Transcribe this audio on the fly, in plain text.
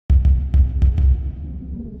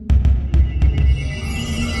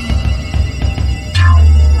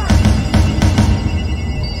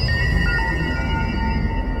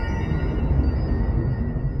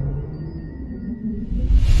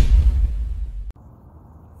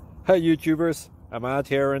Hi YouTubers, I'm out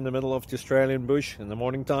here in the middle of the Australian bush in the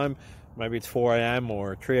morning time. Maybe it's 4 a.m.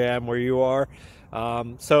 or 3 a.m. where you are.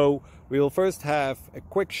 So we'll first have a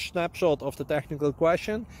quick snapshot of the technical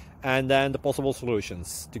question and then the possible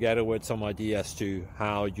solutions, together with some ideas to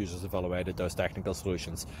how users evaluated those technical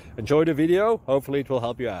solutions. Enjoy the video, hopefully it will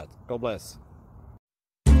help you out. God bless.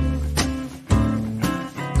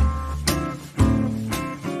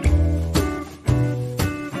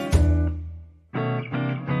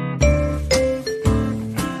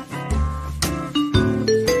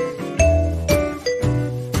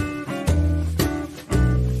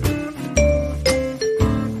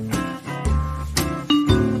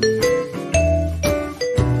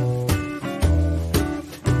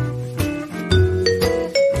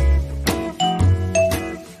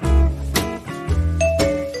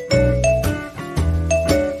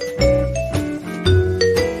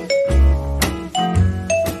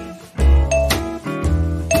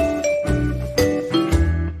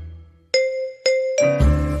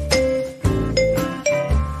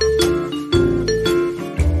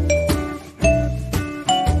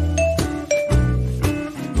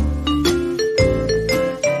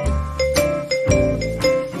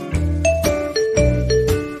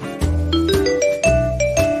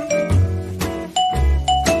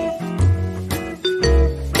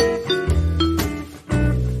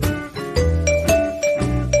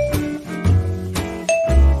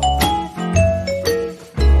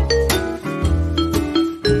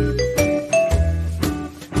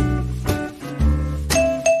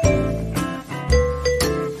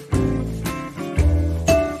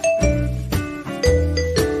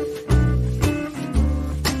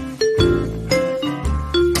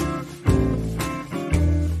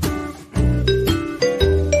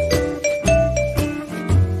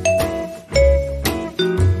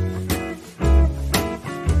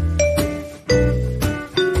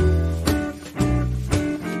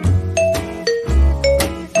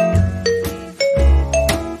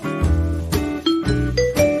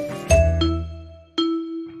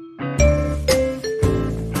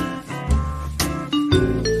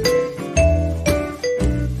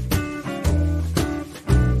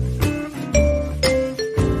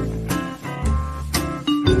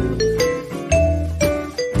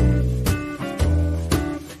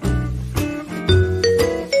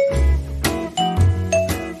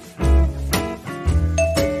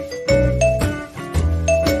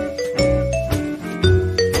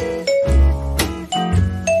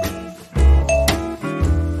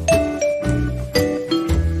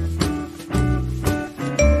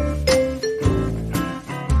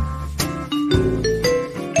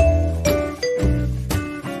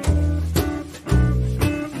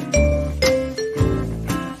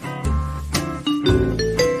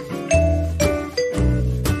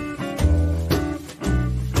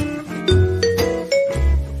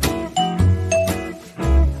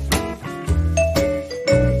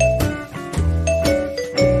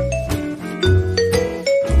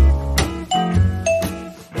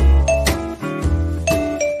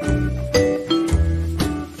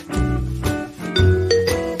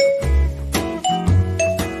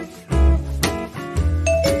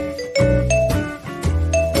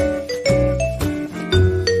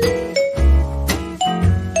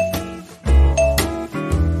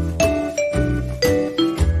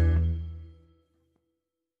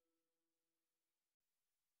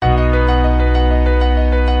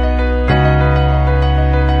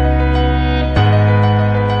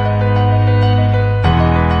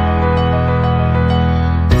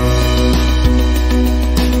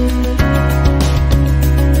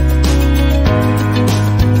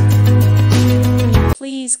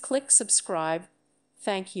 Please click subscribe.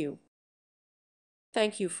 Thank you.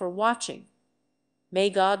 Thank you for watching. May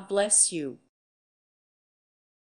God bless you.